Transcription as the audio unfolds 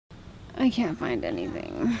I can't find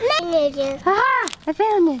anything. Ah, I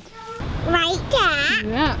found it. Right there.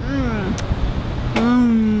 Yeah.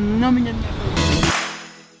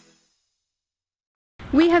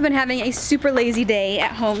 We have been having a super lazy day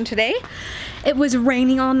at home today. It was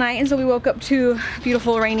raining all night, and so we woke up to a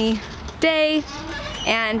beautiful rainy day.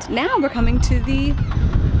 And now we're coming to the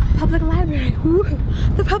public library. Ooh,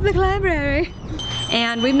 the public library.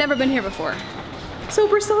 And we've never been here before. So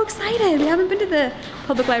we're so excited. We haven't been to the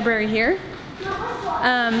public library here.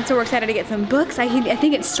 So we're excited to get some books. I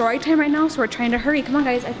think it's story time right now, so we're trying to hurry. Come on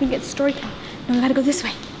guys, I think it's story time. No, we gotta go this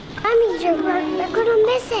way. Mommy, we're gonna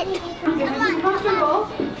miss it. Come on.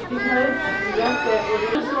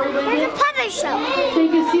 There's a puppet show. So you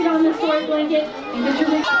can sit on the story blanket and get your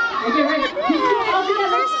big. Okay, right. All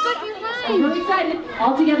together. I'm really excited.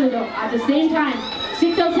 All together though, at the same time.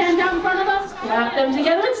 Stick those hands out in front of us, clap them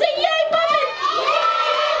together and say yay, puppet!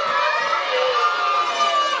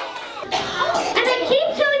 And then keep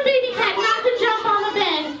telling baby cat not to jump on the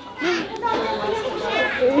bed.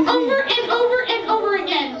 Over and over and over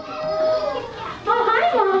again. Oh,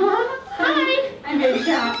 hi, Mama. Hi. I'm baby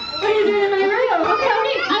cat. What are you doing in my room?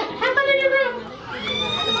 Okay, have fun in your room.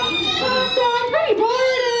 So I'm pretty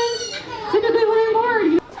bored, and typically when I'm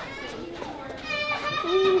bored.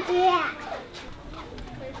 Yeah.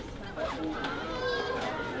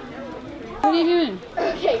 What are you doing?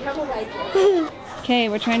 Okay, come on, guys. Okay,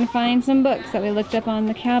 we're trying to find some books that we looked up on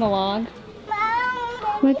the catalog.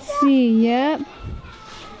 Let's see, yep.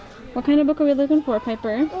 What kind of book are we looking for,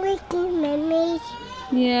 Piper? Ricky Mermaids.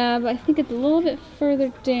 Yeah, but I think it's a little bit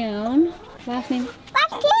further down. Last name?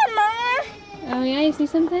 What's here, Mama? Oh yeah, you see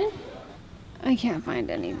something? I can't find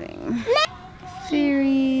anything.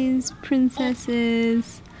 Fairies,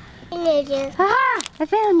 princesses. Ah, I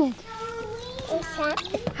found it.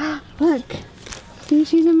 Look, see,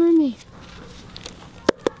 she's a mermaid.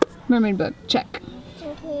 Mermaid book, check.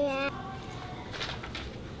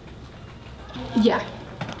 Yeah.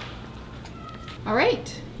 All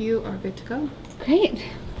right, you are good to go. Great.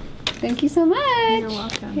 Thank you so much. You're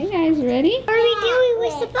welcome. Hey guys, ready? What are we doing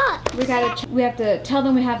with the book? We have to tell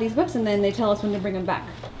them we have these books, and then they tell us when to bring them back.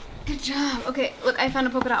 Good job. Okay, look, I found a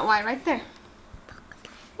polka dot Y right there.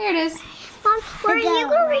 Here it is. Mom, are you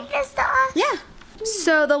gonna read this to us? Yeah.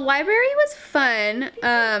 So the library was fun.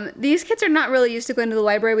 These kids are not really used to going to the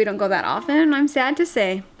library. We don't go that often, I'm sad to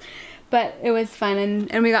say. But it was fun,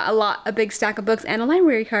 and we got a big stack of books and a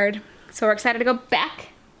library card. So we're excited to go back.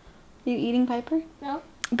 You eating, Piper? No.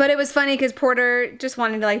 But it was funny because Porter just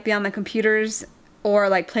wanted to like be on the computers or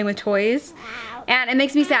like playing with toys. And it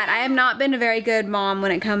makes me sad. I have not been a very good mom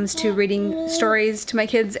when it comes to reading stories to my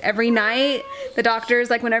kids every night. The doctors,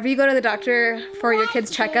 like whenever you go to the doctor for your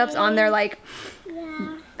kids' checkups, on their like,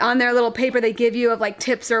 on their little paper they give you of like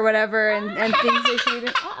tips or whatever and things they should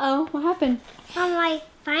do. Uh-oh, what happened? I'm like,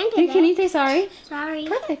 find Hey, it. can you say sorry? Sorry.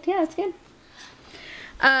 Perfect, yeah, that's good.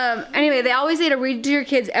 Anyway, they always say to read to your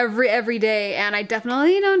kids every day, and I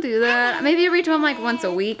definitely don't do that. Maybe I read to them like once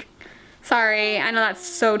a week. Sorry, I know that's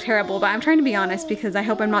so terrible, but I'm trying to be honest because I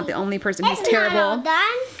hope I'm not the only person who's terrible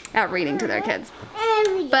at reading to their kids.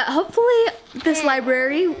 But hopefully this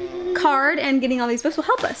library card and getting all these books will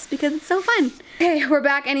help us because it's so fun. Okay, we're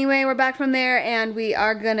back anyway. We're back from there, and we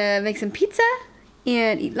are gonna make some pizza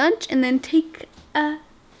and eat lunch and then take a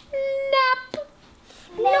nap.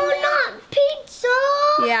 No, not pizza.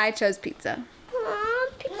 Yeah, I chose pizza.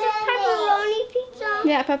 Pizza, pepperoni pizza.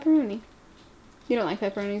 Yeah, pepperoni. You don't like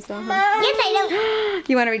pepperonis though, huh? Yes, I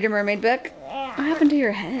do. You want to read your mermaid book? What happened to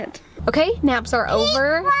your head? Okay, naps are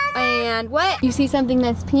over. And what? You see something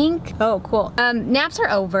that's pink? Oh, cool. Naps are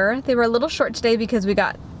over. They were a little short today because we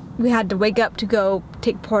had to wake up to go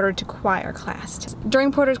take Porter to choir class.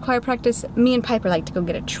 During Porter's choir practice, me and Piper like to go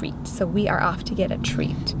get a treat. So we are off to get a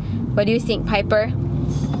treat. What do you think, Piper?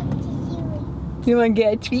 You want to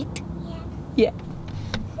get a treat? Yeah.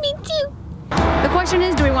 Me too. The question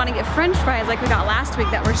is, do we want to get French fries like we got last week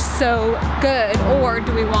that were so good, or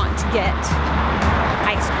do we want to get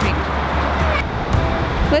ice cream?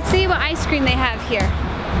 Let's see what ice cream they have here.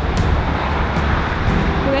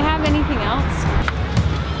 Do they have anything else?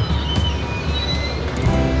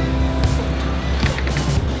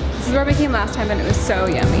 This is where we came last time and it was so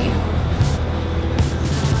yummy.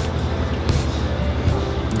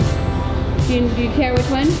 Do you care which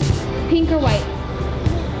one? Pink or white?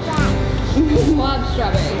 Love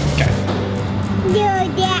strawberries. Do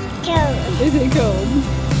that too. Is it cold?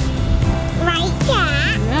 Right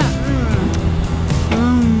there. Yeah.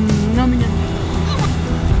 Yummy.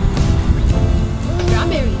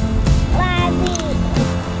 Strawberry.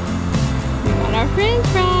 We got our French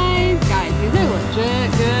fries. Guys, these are legit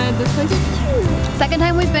good. This place is cute. Second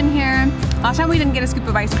time we've been been here. Last time we didn't get a scoop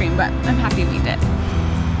of ice cream, but I'm happy we did.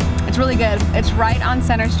 It's really good. It's right on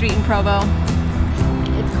Center Street in Provo.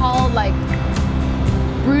 It's called like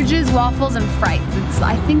Bruges Waffles and Frites.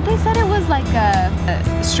 I think they said it was like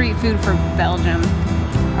a street food for Belgium,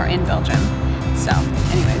 or in Belgium. So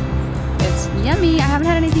anyway, it's yummy. I haven't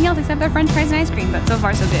had anything else except their French fries and ice cream, but so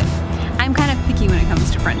far so good. I'm kind of picky when it comes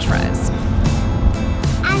to French fries.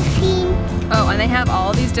 Ice cream. Oh, and they have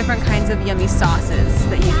all these different kinds of yummy sauces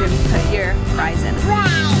that you can put your fries in.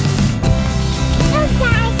 Right.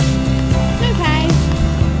 Okay. Okay.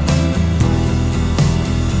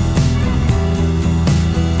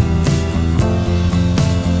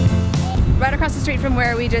 Right across the street from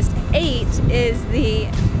where we just ate is the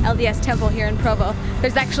LDS temple here in Provo.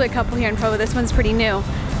 There's actually a couple here in Provo. This one's pretty new,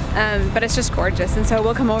 but it's just gorgeous. And so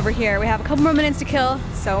we'll come over here. We have a couple more minutes to kill,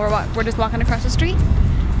 so we're just walking across the street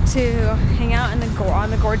to hang out in on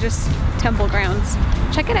the gorgeous temple grounds.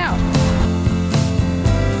 Check it out.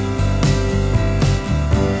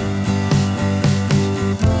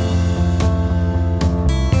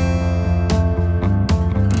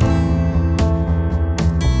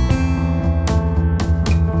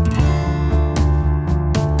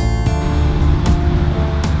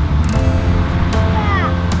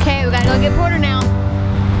 Okay, we gotta go get Porter now.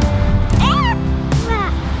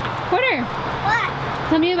 Porter, What?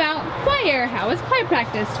 tell me about choir. How was choir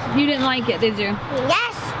practice? You didn't like it, did you?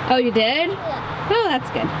 Yes. Oh, you did? Yeah. Oh, that's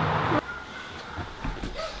good.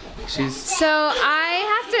 So I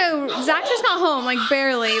have to, Zach just got home, like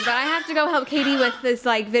barely, but I have to go help Katie with this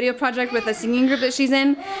like video project with a singing group that she's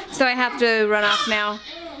in. So I have to run off now.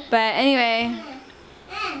 But anyway,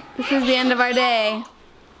 this is the end of our day.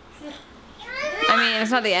 I mean,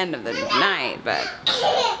 it's not the end of the night, but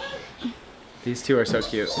These two are so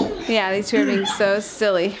cute. yeah, these two are being so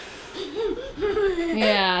silly.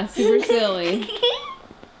 Yeah, super silly.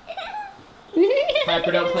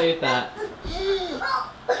 Piper, don't play with that.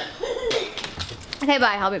 Okay,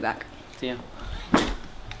 bye, I'll be back. See ya.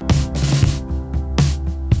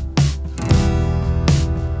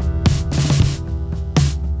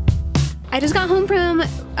 I just got home from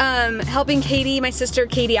helping Katie, my sister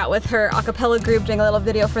Katie, out with her a cappella group, doing a little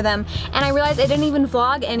video for them, and I realized I didn't even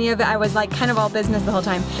vlog any of it. I was like kind of all business the whole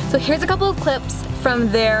time. So here's a couple of clips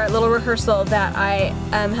from their little rehearsal that I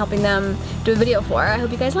am helping them do a video for. I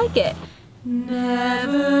hope you guys like it.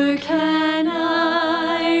 Never can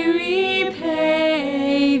I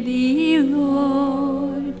repay thee,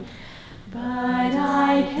 Lord, but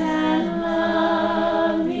I can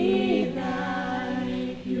love thee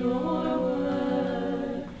like your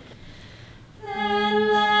word. Then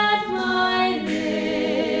let my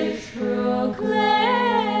lips proclaim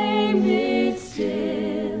it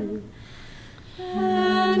still,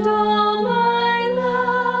 and all my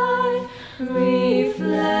life reflect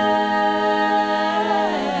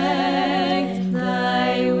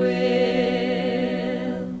thy will.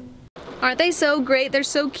 Aren't they so great? They're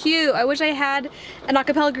so cute. I wish I had an a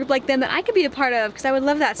cappella group like them that I could be a part of, because I would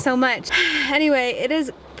love that so much. Anyway, it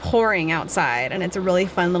is pouring outside and it's a really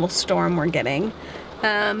fun little storm we're getting.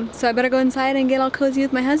 So I better go inside and get all cozy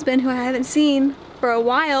with my husband, who I haven't seen for a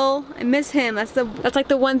while. I miss him. That's like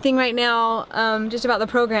the one thing right now just about the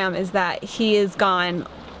program, is that he is gone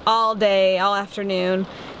all day, all afternoon.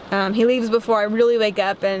 He leaves before I really wake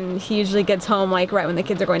up, and he usually gets home like right when the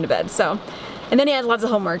kids are going to bed. So, and then he has lots of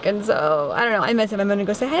homework, and so I don't know, I miss him. I'm gonna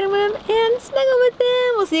go say hi to him and snuggle with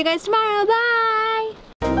him. We'll see you guys tomorrow. Bye!